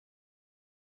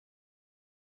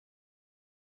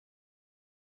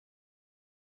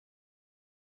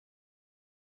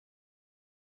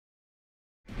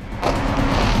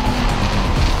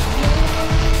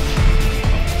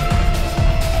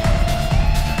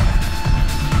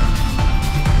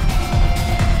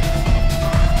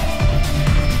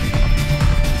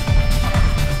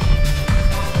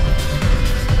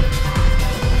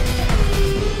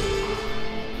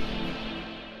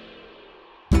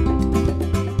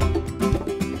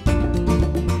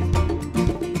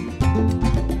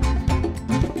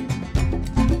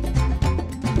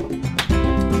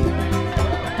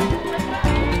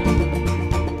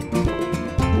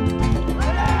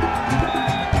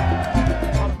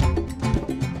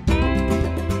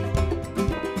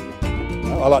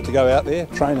I like to go out there,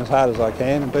 train as hard as I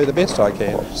can and do the best I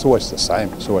can. It's always the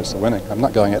same, it's always the winning. I'm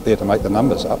not going out there to make the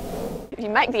numbers up. If you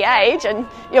make the age and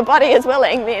your body is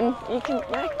willing, then you can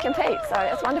compete, so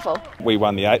it's wonderful. We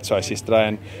won the 8s race yesterday,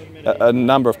 and a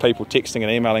number of people texting and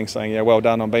emailing saying, yeah, well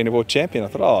done on being a world champion. I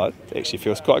thought, oh, it actually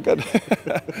feels quite good,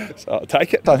 so I'll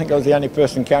take it. I think I was the only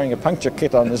person carrying a puncture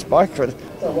kit on this bike, but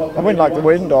I went like the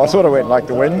wind, or I thought I went like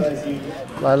the wind.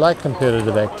 I like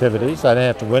competitive activities. I don't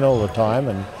have to win all the time,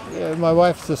 and my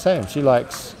wife's the same. She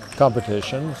likes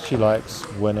competition, she likes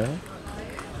winning.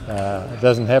 It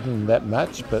doesn't happen that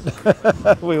much, but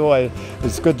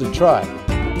it's good to try.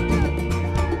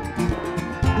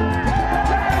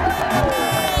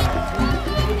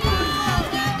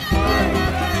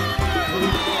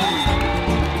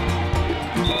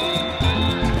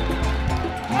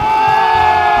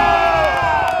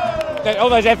 All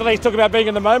those athletes talk about being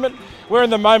in the moment. We're in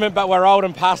the moment, but we're old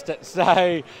and past it.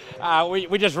 So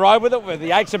we just ride with it, with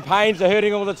the aches and pains are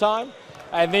hurting all the time.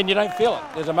 And then you don't feel it.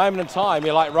 There's a moment in time,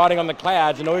 you're like riding on the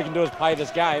clouds, and all you can do is play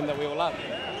this game that we all love.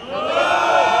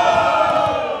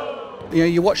 You know,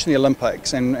 you watch the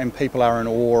Olympics and people are in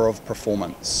awe of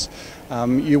performance.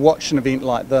 You watch an event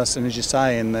like this, and as you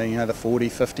say, in the 40,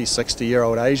 50,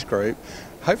 60-year-old age group,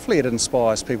 hopefully it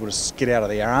inspires people to get out of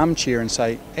their armchair and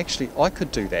say, actually, I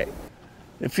could do that.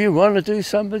 If you want to do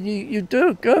something, you do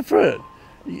it, go for it.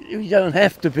 You don't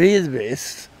have to be the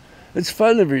best. It's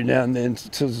fun every now and then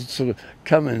to sort of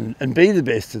come in and be the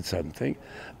best at something,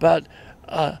 but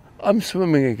I'm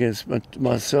swimming against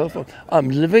myself. I'm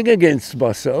living against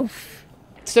myself.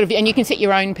 And you can set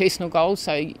your own personal goals.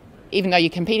 So even though you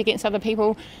compete against other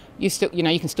people, you still,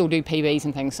 you can still do PBs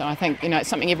and things. So I think, it's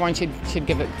something everyone should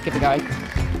give a go.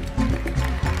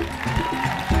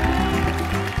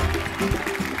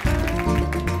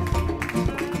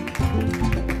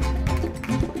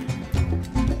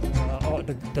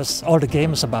 That's all the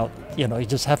game is about,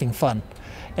 just having fun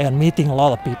and meeting a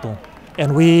lot of people.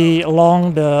 And we,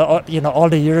 along the, all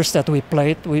the years that we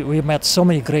played, we met so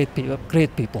many great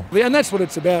people. And that's what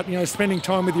it's about, spending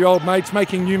time with your old mates,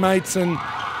 making new mates, and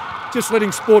just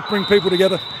letting sport bring people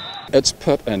together. It's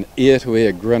put an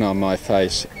ear-to-ear grin on my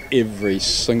face every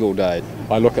single day.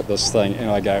 I look at this thing and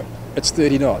I go, it's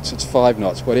 30 knots, it's 5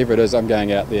 knots, whatever it is, I'm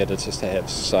going out there to just have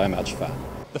so much fun.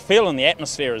 The feel and the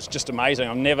atmosphere is just amazing.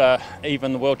 I've never,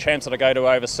 even the world champs that I go to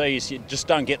overseas, you just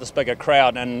don't get this bigger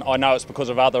crowd, and I know it's because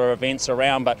of other events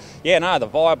around, but yeah, no, the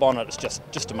vibe on it is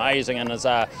just amazing, and there's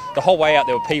the whole way out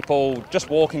there were people just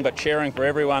walking but cheering for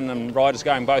everyone, and riders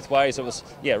going both ways. It was,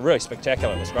 yeah, really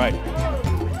spectacular. It was great.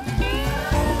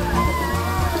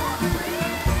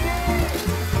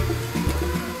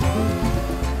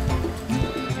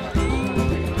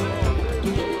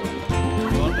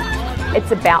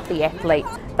 It's about the athletes.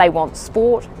 They want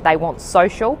sport, they want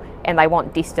social, and they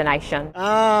want destination.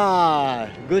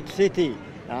 Good city.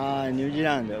 New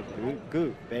Zealand,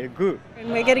 good, very good.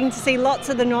 And we're getting to see lots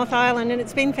of the North Island, and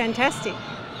it's been fantastic.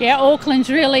 Yeah, Auckland's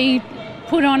really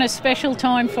put on a special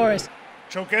time for us.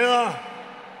 Together,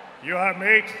 you have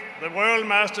made the World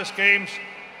Masters Games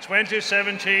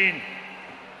 2017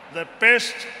 the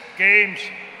best games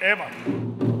ever.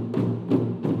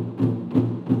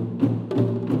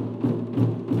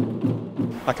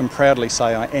 I can proudly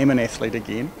say I am an athlete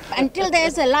again. Until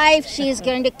there's a life, she's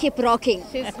going to keep rocking.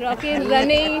 She's rocking,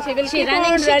 running, she will keep on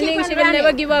running, she will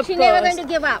never give up. She's never going to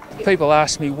give up. People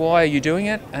ask me, why are you doing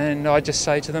it? And I just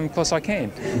say to them, because I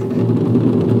can.